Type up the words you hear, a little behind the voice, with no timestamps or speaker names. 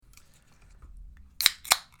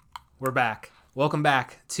We're back. Welcome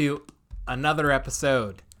back to another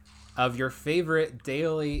episode of your favorite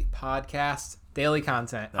daily podcast, Daily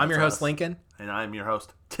Content. I'm your host, us. Lincoln. And I'm your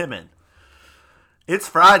host, Timon. It's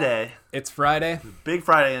Friday. It's Friday. Big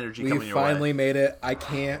Friday energy We coming your way. finally made it. I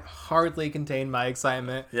can't hardly contain my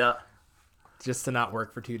excitement Yeah, just to not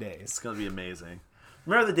work for 2 days. it's going to be amazing.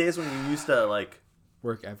 Remember the days when you used to,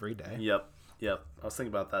 Work every day. Yep. I was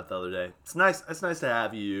thinking about that the other day. It's nice to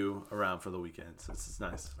have you around for the weekends. It's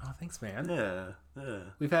nice. Oh, thanks, man. Yeah.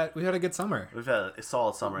 We've had a good summer. We've had a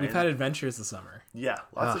solid summer. We've had adventures this summer. Yeah,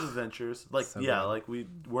 lots of adventures. good. We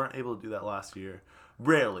weren't able to do that last year.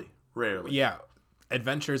 Rarely. Yeah,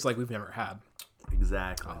 adventures like we've never had.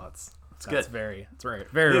 Exactly. Oh, that's good. very Dude,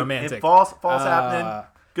 romantic. and fall's happening.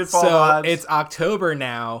 Good fall So vibes. it's October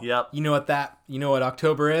now. Yep. You know what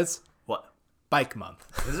October is? What? Bike month.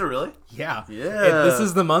 Is it really? Yeah. Yeah. This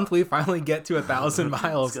is the month we finally get to 1,000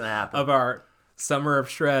 miles gonna happen. of our Summer of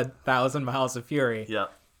Shred, 1,000 Miles of Fury.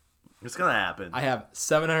 Yep. It's going to happen. I have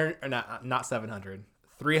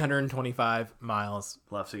 325 miles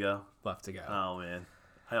Left to go. left to go. Oh, man.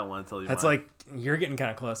 I don't want to tell you That's mine. like, you're getting kind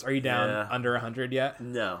of close. Are you down Yeah. under 100 yet?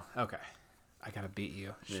 No. Okay. I gotta beat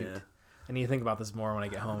you. Shoot. Yeah. I need to think about this more when I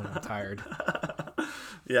get home and I'm tired.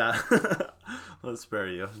 Yeah. Let's spare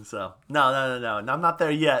you. So, no. I'm not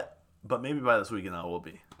there yet, but maybe by this weekend I will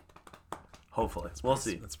be. Hopefully. We'll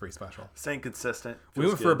see. That's pretty special. Staying consistent. We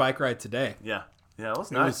Feels went for a good. bike ride today. Yeah. Yeah, it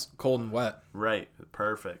was It nice. was cold and wet. Right.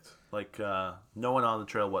 Perfect. Like, no one on the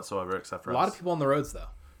trail whatsoever except for A us. lot of people on the roads, though.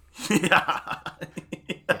 Yeah.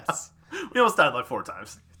 Yes. We almost died like 4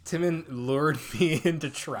 times. Timon lured me into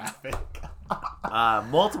traffic.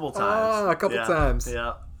 Multiple times. a couple Yeah. times.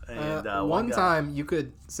 Yeah. And One guy- time you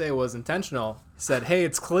could say it was intentional. He said, "Hey,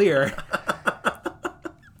 it's clear,"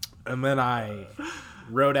 and then I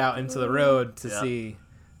rode out into the road to Yeah. see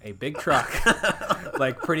a big truck,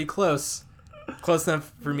 like pretty close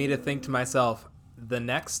enough for me to think to myself, the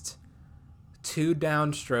next 2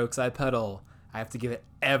 downstrokes I pedal, I have to give it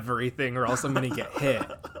everything, or else I'm gonna get hit.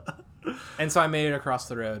 And so I made it across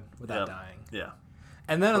the road without Yep. dying. Yeah.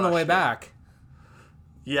 And then on the way Crushed it. back,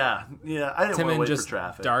 Yeah. I didn't want to Timon wait just for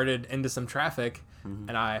traffic. darted into some traffic,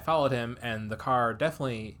 and I followed him, and the car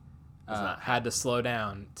definitely not- had to slow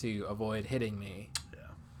down to avoid hitting me.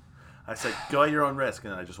 I said, go at your own risk,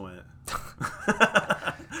 and I just went.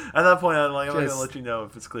 At that point, I'm like, I'm not going to Just- let you know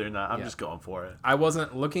if it's clear or not. I'm Yeah. just going for it. I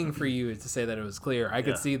wasn't looking for you to say that it was clear. I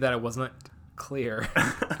could Yeah. see that it wasn't clear.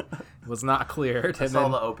 It was not clear, I saw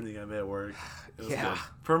Timon. the opening I made at work. It was Yeah. good.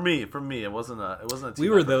 For me, it wasn't a team We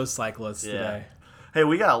were effort. those cyclists Yeah. today. Hey,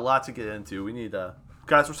 we got a lot to get into. We need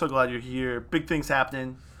guys, we're so glad you're here. Big things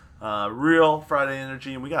happening. Real Friday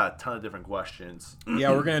energy, and we got a ton of different questions.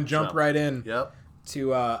 Yeah, we're going to jump So, right in Yep.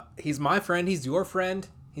 to, he's my friend, he's your friend,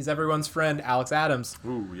 he's everyone's friend, Alex Adams.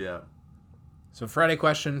 Ooh, yeah. So Friday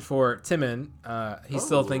question for Timon. He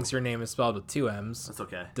still Oh. thinks your name is spelled with 2 M's. That's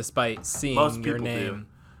okay. Despite seeing Most your people name,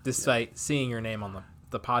 do. seeing your name on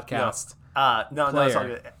the podcast, No, it's all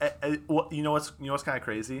player. good. You know what's kind of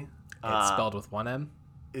crazy? it's spelled with 1 M.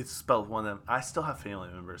 It's spelled one M. I still have family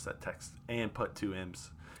members that text and put 2 M's,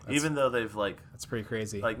 even though they've That's pretty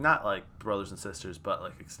crazy. not like brothers and sisters, but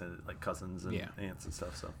like extended like cousins and Yeah. aunts and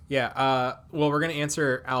stuff. So Yeah. Well, we're gonna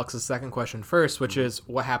answer Alex's second question first, which Mm-hmm. is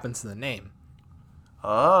what happened to the name.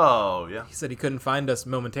 oh yeah, He said he couldn't find us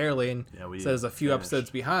momentarily, and Yeah, we says a few vanished. episodes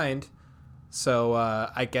behind. So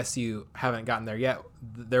I guess you haven't gotten there yet.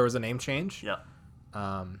 There was a name change. yep.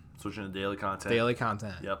 Switching to daily content. Daily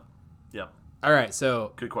content. Yep. All right.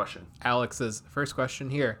 So Good question. Alex's first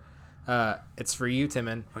question here. It's for you,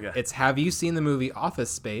 Timon. Okay. It's, have you seen the movie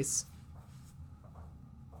Office Space?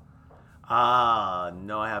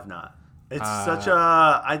 No, I have not. It's such a.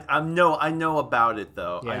 I know about it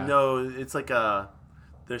though. Yeah. I know it's like a.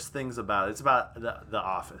 There's things about it. It's about the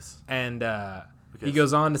Office. And he Because-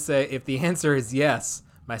 goes on to say, if the answer is yes,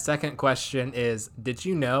 my second question is, did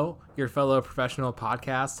you know your fellow professional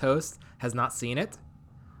podcast host has not seen it?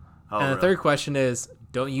 Oh, And the really? third question is,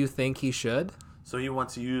 don't you think he should? So he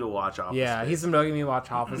wants you to watch Office. Yeah, Space. he's been making me watch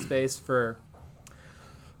Office Space for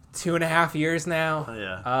 2.5 years now. Oh,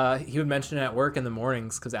 yeah. He would mention it at work in the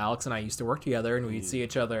mornings because Alex and I used to work together, and we'd see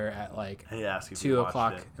each other at like He asked if 2 you watched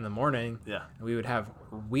o'clock it. in the morning. Yeah. And we would have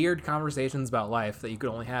weird conversations about life that you could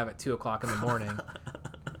only have at 2 o'clock in the morning.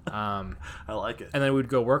 I like it. And then we'd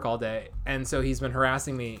go work all day. And so he's been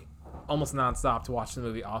harassing me almost nonstop to watch the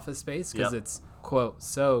movie Office Space because Yep. it's, quote,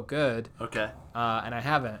 so good. Okay. And I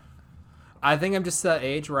haven't. I think I'm just at that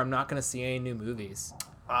age where I'm not going to see any new movies.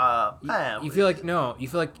 You feel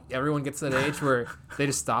like everyone gets to that age where they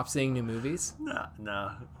just stop seeing new movies? No,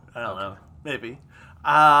 I don't know. Maybe.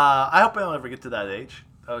 I hope I don't ever get to that age.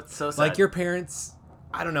 Oh, it's so sad. Like your parents,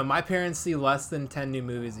 I don't know. My parents see less than 10 new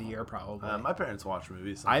movies a year, probably. My parents watch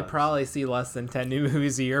movies. I Sometimes. probably see less than 10 new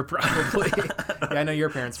movies a year, probably. Yeah, I know your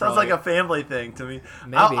parents Sounds probably. like a family thing to me.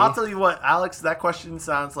 Maybe. I'll tell you what, Alex. That question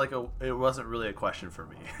sounds like it wasn't really a question for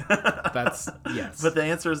me. That's yes. But the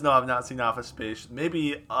answer is no. I've not seen Office Space.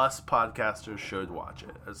 Maybe us podcasters should watch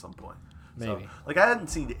it at some point. Maybe. So, like I hadn't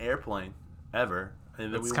seen Airplane ever,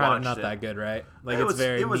 and then It's we kind of watched not it. that good, right? Like It it's was-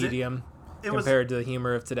 very it was- medium it was- compared to the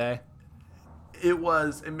humor of today. It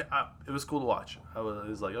was cool to watch. It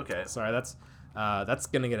was like, okay, Sorry, that's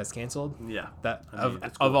gonna get us canceled. yeah. That I mean, of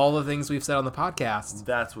it's cool. all the things we've said on the podcast,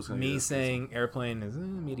 That's what's going to me saying Airplane is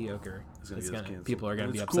mediocre. It's gonna canceled. People are gonna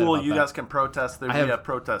It's be upset cool. about You that. guys can protest. There we have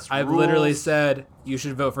protest I've rules. literally said you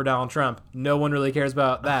should vote for Donald Trump. No one really cares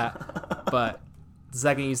about that. But the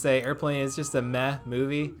second you say Airplane is just a meh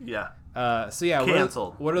movie. Yeah. So yeah,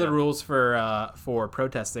 Canceled. What are Yeah. the rules for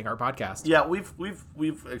protesting our podcast? Yeah, we've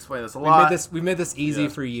explained this a We lot. made this easy Yeah.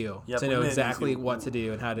 for you Yep, to we know made it exactly easy. what to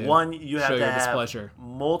do and how to One, you have show to your have displeasure.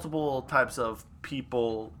 multiple types of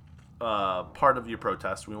people part of your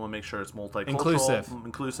protest. We want to make sure it's multicultural, Inclusive.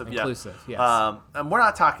 inclusive, Yes. and we're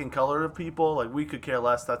not talking color of people. Like we could care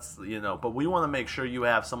less. That's but we want to make sure you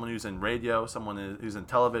have someone who's in radio, someone who's in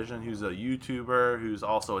television, who's a YouTuber, who's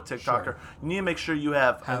also a TikToker. Sure. You need to make sure you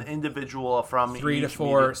have an individual from 3 to each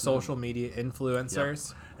 4 media. social media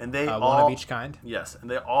influencers, and they all one of each kind. Yes, and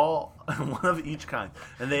they all one of each kind,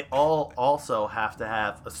 and they all also have to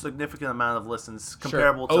have a significant amount of listens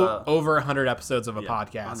comparable to over 100 episodes of a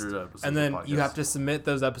 100 podcast. episodes And of a then you podcast. have to submit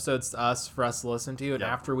those episodes to us for us to listen to. And Yeah.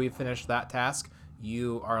 after we finish that task,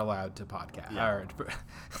 you are allowed to podcast. Yeah. Or,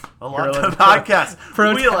 a lot you're allowed of to podcasts.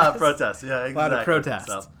 protest. We allow protests. Yeah, exactly. allowed to protest.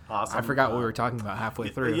 So, awesome. I forgot what we were talking about halfway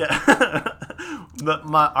through. Yeah.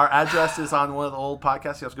 Our address is on one of the old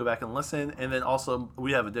podcasts. You have to go back and listen. And then also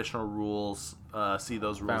we have additional rules. See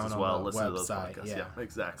those rules Found as on well. the Listen to those website, podcasts. yeah. Yeah,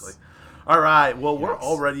 exactly. All right. Well, we're Yes.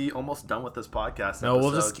 already almost done with this podcast. No,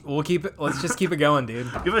 episode. we'll keep it. Let's just keep it going, dude.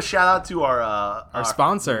 Give a shout out to our Our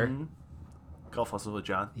sponsor. Mhm. Golf Hustle with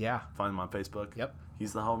John. Yeah. Find him on Facebook. Yep.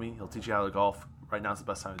 He's the homie. He'll teach you how to golf. Right now is the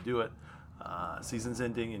best time to do it. Season's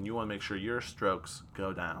ending, and you want to make sure your strokes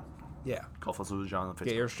go down. Yeah. Golf Hustle with John on Facebook.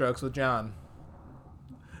 Get your strokes with John.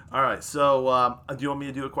 All right. So, do you want me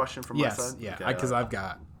to do a question from my Yes. side? Yeah. Okay, Because all I've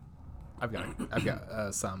got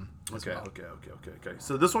some. as right. well. Okay.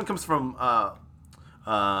 So this one comes from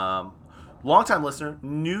longtime listener,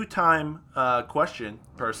 new time question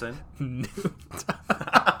person,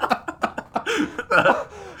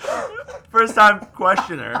 first time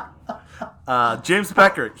questioner, James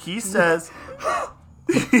Becker. He says,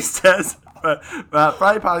 Friday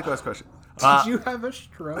podcast question. Did you have a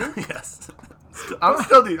stroke? Yes. I'm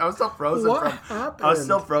still frozen What from. happened? I was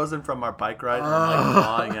still frozen from our bike ride and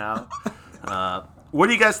like gnawing out. What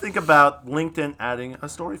do you guys think about LinkedIn adding a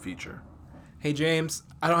story feature? Hey James,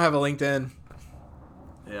 I don't have a LinkedIn.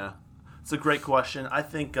 Yeah, it's a great question. I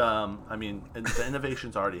think, the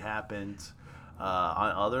innovation's already happened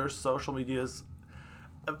on other social medias.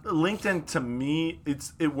 LinkedIn, to me,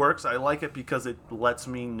 it works. I like it because it lets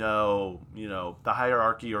me know, the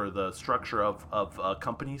hierarchy or the structure of a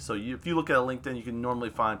company. So if you look at LinkedIn, you can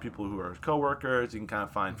normally find people who are coworkers. You can kind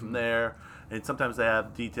of find from there, and sometimes they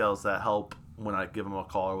have details that help when I give them a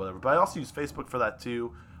call or whatever. But I also use Facebook for that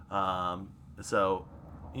too. So,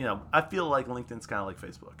 I feel like LinkedIn's kind of like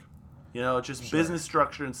Facebook. It's just business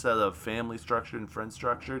structured instead of family structured and friend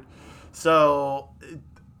structured. So,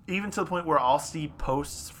 even to the point where I'll see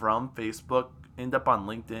posts from Facebook end up on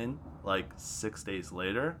LinkedIn like 6 days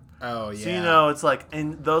later. Oh yeah. So, it's like,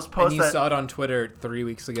 and those posts And you saw it on Twitter 3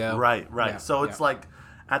 weeks ago. Right. Yeah, So it's yeah. like,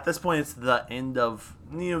 at this point, it's the end of,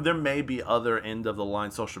 there may be other end of the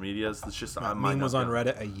line social medias. It's just, That meme was on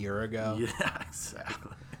Reddit a year ago. Yeah,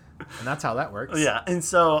 exactly. And that's how that works. Yeah, and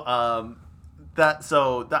so that's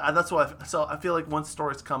why. So I feel like once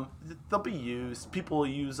stories come, they'll be used. People will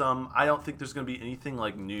use them. I don't think there's going to be anything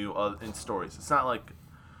like new in stories. It's not like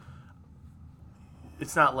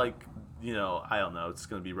I don't know. It's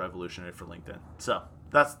going to be revolutionary for LinkedIn. So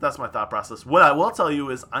that's my thought process. What I will tell you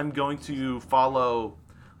is I'm going to follow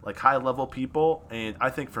like high level people, and I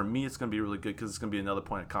think for me it's going to be really good because it's going to be another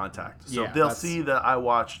point of contact. So Yeah, they'll that's- see that I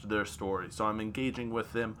watched their story, so I'm engaging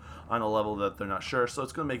with them on a level that they're not sure. So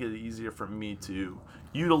it's going to make it easier for me to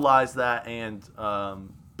utilize that and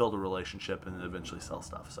build a relationship and eventually sell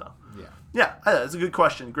stuff. So yeah, it's a good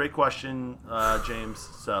question. Great question, James.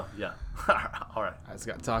 So yeah, all right. I just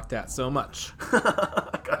got talked at so much.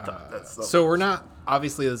 That's So we're not,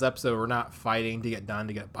 obviously this episode, we're not fighting to get done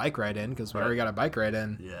to get a bike ride in because we Right. already got a bike ride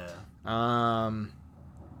in. Yeah.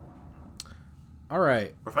 All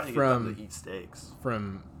right. We're finally getting them to eat steaks.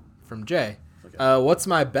 From Jay. Okay. What's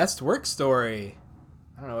my best work story?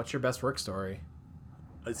 I don't know. What's your best work story?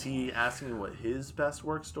 Is he asking what his best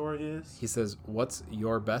work story is? He says, "What's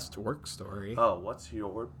your best work story?" Oh, what's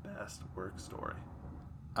your best work story?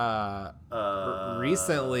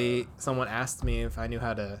 Recently, someone asked me if I knew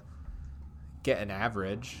how to get an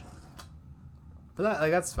average, but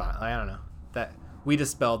that's fine. I don't know. That we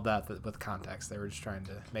dispelled that with context. They were just trying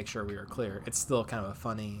to make sure we were clear. It's still kind of a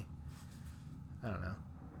funny. I don't know.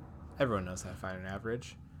 Everyone knows how to find an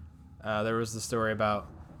average. There was the story about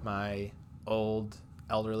my old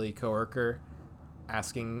elderly coworker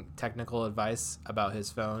asking technical advice about his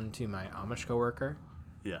phone to my Amish coworker.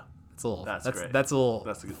 Yeah. It's a little That's great. That's a little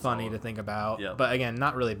That's a good funny solid. to think about. Yep. But again,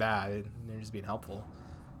 not really bad. They're just being helpful.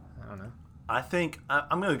 I don't know. I think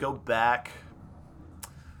I'm going to go back.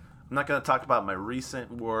 I'm not going to talk about my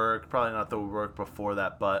recent work, probably not the work before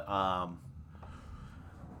that, but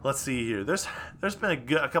let's see here. There's been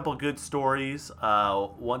a couple of good stories.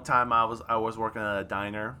 One time I was working at a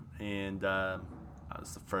diner, and that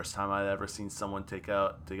was the first time I'd ever seen someone take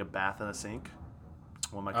a bath in a sink.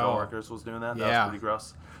 One of my coworkers was doing that. That was pretty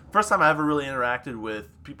gross. First time I ever really interacted with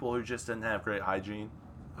people who just didn't have great hygiene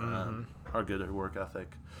or good work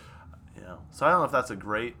ethic. You know, so I don't know if that's a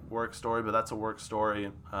great work story, but that's a work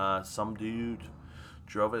story. Some dude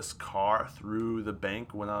drove his car through the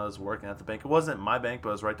bank when I was working at the bank. It wasn't my bank, but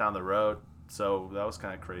it was right down the road. So that was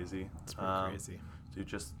kind of crazy. It's pretty crazy. Dude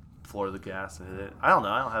just floored the gas and hit it. I don't know.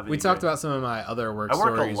 I don't have any. We talked about some of my other work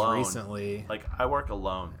stories alone. recently. Like, I work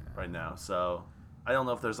alone right now, so I don't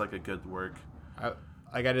know if there's like a good work.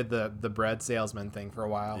 I did the bread salesman thing for a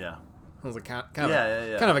while. Yeah. I was like kind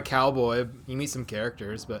Yeah. of a cowboy. You meet some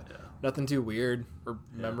characters, but nothing too weird or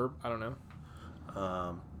I don't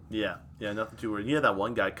know. Yeah, nothing too weird. Yeah, that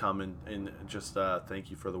one guy come and just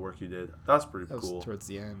thank you for the work you did. That was pretty cool. Was towards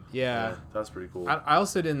the end. Yeah. That was pretty cool. I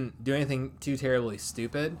also didn't do anything too terribly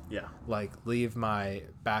stupid. Yeah. Like leave my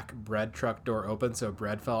back bread truck door open so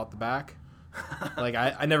bread fell out the back. Like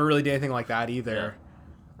I never really did anything like that either.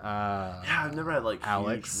 Yeah, I've never had like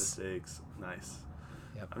Alex. huge mistakes. Nice.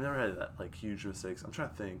 Yep. I've never had that like huge mistakes. I'm trying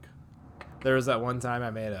to think. There was that one time I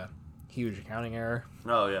made a huge accounting error.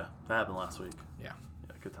 Oh yeah, that happened last week. Yeah.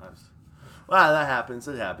 Yeah, good times. Well, that happens.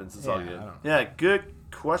 It happens. It's all Yeah, good. I don't- Yeah, good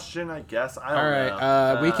question. I guess. I don't All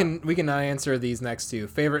right. know. We can not answer these next two.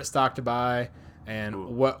 Favorite stock to buy, and Ooh.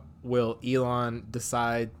 what will Elon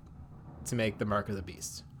decide to make the mark of the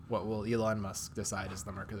beast? What will Elon Musk decide is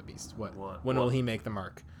the mark of the beast? When will he make the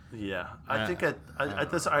mark? Yeah, I think at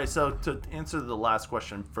this. All right, so to answer the last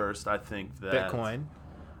question first, I think that Bitcoin.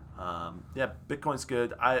 Yeah, Bitcoin's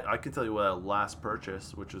good. I can tell you what I last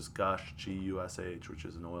purchased, which is Gush, Gush, which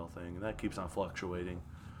is an oil thing, and that keeps on fluctuating.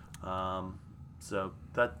 So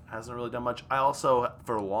that hasn't really done much. I also,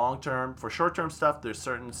 for short term stuff, there's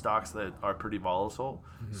certain stocks that are pretty volatile,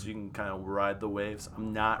 so you can kind of ride the waves.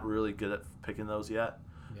 I'm not really good at picking those yet.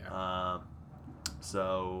 Yeah.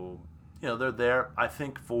 So, they're there. I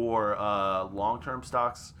think for long-term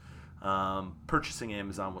stocks, purchasing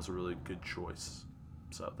Amazon was a really good choice.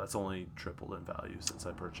 So that's only tripled in value since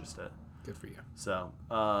I purchased it. Good for you. So,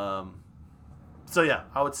 yeah,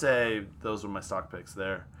 I would say those were my stock picks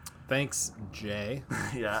there. Thanks, Jay.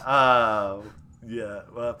 Yeah.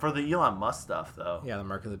 For the Elon Musk stuff, though. Yeah, the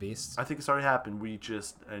mark of the beast. I think it's already happened. We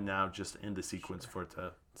just are now just in the sequence for it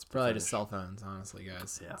to. It's probably finish. just cell phones, honestly,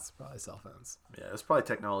 guys. Yeah. It's probably cell phones. Yeah, it's probably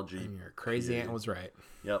technology. And your crazy aunt was right.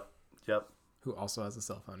 Yep. Who also has a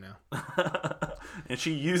cell phone now. And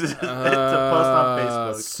she uses it to post on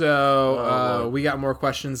Facebook. So we got more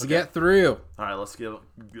questions to get through. All right, let's give.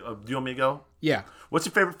 Do you want me to go? Yeah. What's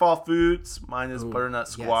your favorite fall foods? Mine is butternut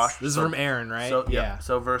squash. Yes. This is from Aaron, right? So, yeah.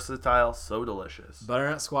 So versatile, so delicious.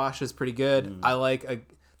 Butternut squash is pretty good. I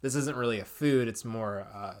like this isn't really a food, it's more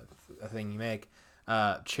a thing you make.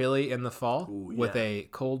 Chili in the fall with a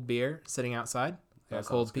cold beer sitting outside. A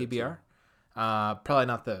cold PBR. Probably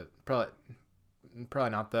not though.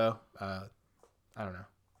 I don't know.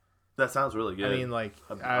 That sounds really good. I mean, like,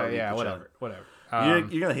 yeah, whatever. You're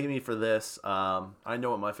gonna hate me for this. I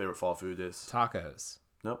know what my favorite fall food is. Tacos.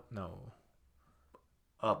 Nope. No.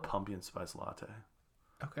 A pumpkin spice latte.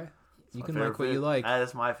 Okay. It's You my can favorite like what food. you like. That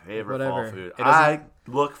is my favorite Whatever. fall food. It doesn't- I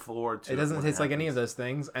look forward to it. It doesn't when taste like any of happens. those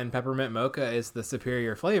things, and peppermint mocha is the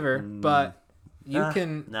superior flavor, but you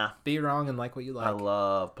can be wrong and like what you like. I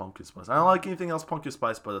love pumpkin spice. I don't like anything else pumpkin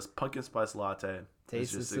spice, but a pumpkin spice latte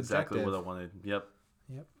Taste is just is exactly subjective. what I wanted. Yep.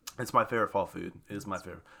 Yep. It's my favorite fall food. It is my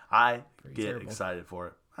favorite. I get terrible. excited for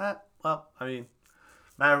it. Well, I mean,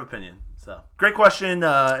 matter of opinion. So, great question,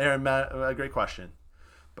 Aaron. Great question.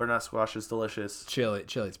 Butternut squash is delicious. Chili's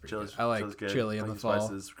pretty Chili's, good. I like chili's good. chili in the Pumpkin fall.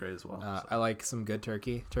 spice is great as well. I like some good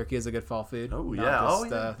turkey. Turkey is a good fall food. Oh, not yeah.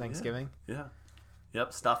 Just, Oh, yeah. Thanksgiving. Yeah.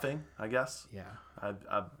 Yep. Stuffing, I guess. Yeah. I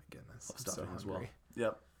Goodness, love I'm so stuffing as well. hungry.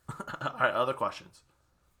 Yep. All right. Other questions?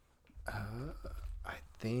 I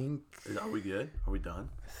think Are we good? Are we done?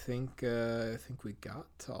 I think we got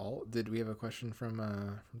to all. Did we have a question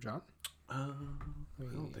from John? I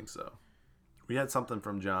don't think so. We had something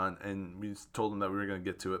from John, and we told him that we were going to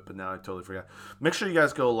get to it, but now I totally forgot. Make sure you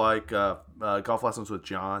guys go like Golf Lessons with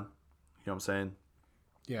John. You know what I'm saying?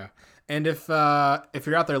 Yeah. And if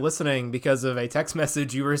you're out there listening because of a text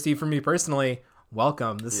message you received from me personally,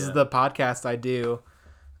 welcome. This is the podcast I do.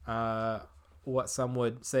 What some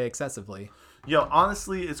would say excessively. Yo,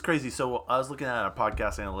 honestly, it's crazy. So I was looking at our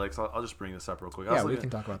podcast analytics. I'll just bring this up real quick. Yeah, we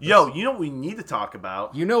can talk about this. Yo, you know what we need to talk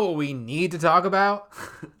about? You know what we need to talk about?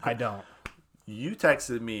 I don't. You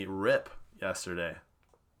texted me RIP yesterday.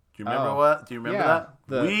 Do you remember Oh. what? Do you remember Yeah,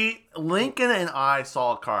 that? Lincoln and I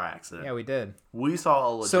saw a car accident. Yeah, we did. We saw a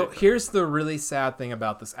legit So here's the really sad thing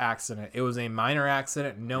about this accident. It was a minor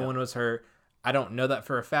accident. No one was hurt. I don't know that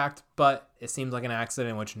for a fact, but it seems like an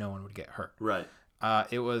accident in which no one would get hurt. Right.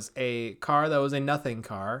 It was a car that was a nothing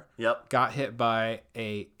car. Yep. Got hit by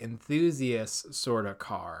a enthusiast sort of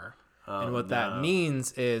car. And what that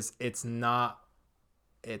means is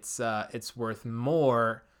it's worth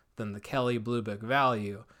more than the Kelley Blue Book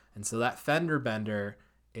value. And so that fender bender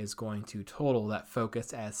is going to total that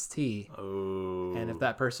Focus ST. Oh. And if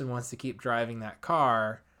that person wants to keep driving that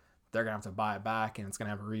car, they're going to have to buy it back, and it's going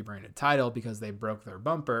to have a rebranded title because they broke their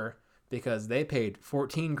bumper because they paid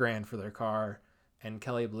 $14,000 for their car. And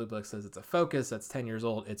Kelley Blue Book says it's a Focus that's 10 years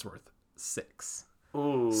old. It's worth $6,000.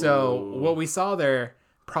 Ooh. So what we saw there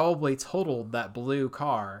probably totaled that blue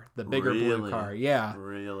car, the bigger blue Really? car. Yeah.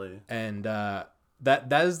 Really? And that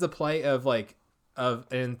is the play of an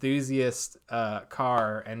enthusiast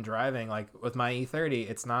car and driving. Like with my E30,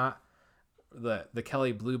 it's not the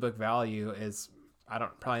Kelley Blue Book value is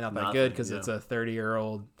probably not that Nothing, good because it's a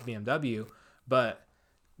 30-year-old BMW, but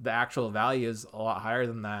the actual value is a lot higher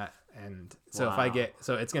than that. And so Wow.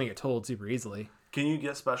 so it's gonna get totaled super easily. Can you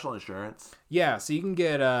get special insurance? Yeah, so you can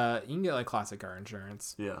get like classic car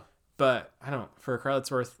insurance. Yeah. But for a car that's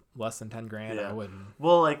worth less than $10,000, Yeah. I wouldn't.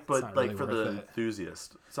 Well, It's but not like really for the worth it.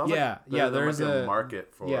 enthusiast. Sounds Yeah, like yeah. there might There's be a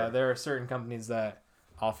market for. Yeah, there are certain companies that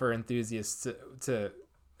offer enthusiasts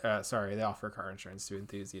they offer car insurance to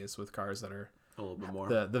enthusiasts with cars that are a little bit more.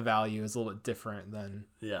 the value is a little bit different than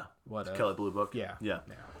Yeah. what Kelley Blue Book. yeah Yeah.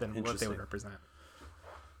 than what they Interesting. would represent.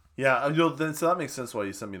 Yeah. So that makes sense why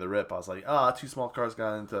you sent me the RIP. I was like, two small cars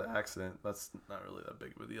got into an accident. That's not really that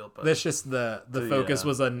big of a deal. But That's just the Focus yeah.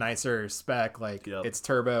 was a nicer spec. Like Yep. it's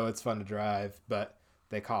turbo, it's fun to drive, but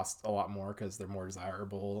they cost a lot more because they're more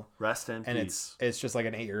desirable. rest in And peace. it's just like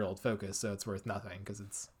an 8-year-old Focus, so it's worth nothing because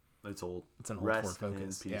it's Old. it's an old Rest Ford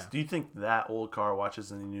Focus. in peace. Yeah. Do you think that old car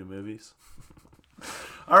watches any new movies?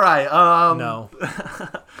 All right. No,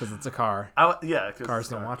 because it's a car. Yeah. Cars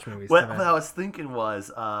don't watch movies. What Kevin. I was thinking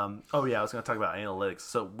was, I was going to talk about analytics.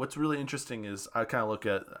 So what's really interesting is I kind of look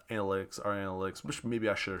at our analytics, which maybe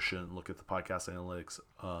I should or shouldn't look at the podcast analytics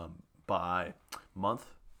by month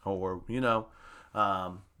or,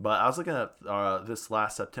 but I was looking at this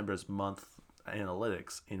last September's month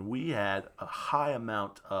analytics, and we had a high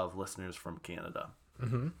amount of listeners from Canada.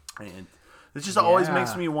 Mm-hmm. And it just always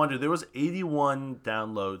makes me wonder. There was 81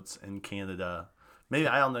 downloads in Canada. Maybe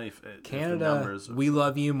I don't know if the Canada, numbers. we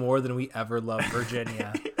love you more than we ever loved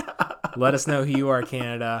Virginia. Let us know who you are,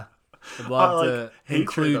 Canada. We'd love to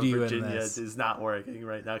include you Virginia in this. is not working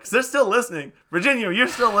right now because they're still listening. Virginia, you're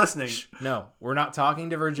still listening. No, we're not talking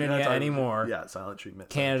to Virginia anymore. Yeah, silent treatment.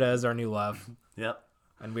 Canada is our new love, Yep.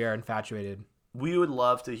 and we are infatuated. We would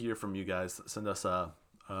love to hear from you guys. Send us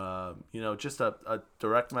just a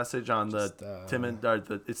direct message on it's Timmons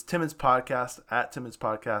Podcast at Timmons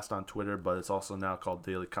Podcast on Twitter, but it's also now called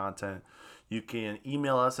Daily Content. You can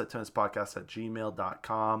email us at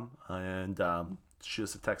timmonspodcast@gmail.com and shoot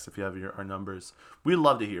us a text if you have our numbers. We'd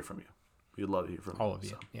love to hear from you. We'd love to hear from All of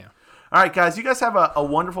you. So. Yeah. All right, guys, you guys have a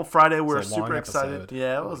wonderful Friday. We're It's a long super excited. episode.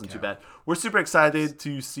 Yeah, it wasn't too bad. We're super excited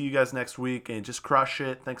to see you guys next week and just crush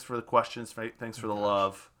it. Thanks for the questions. Thanks for the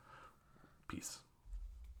love. Peace.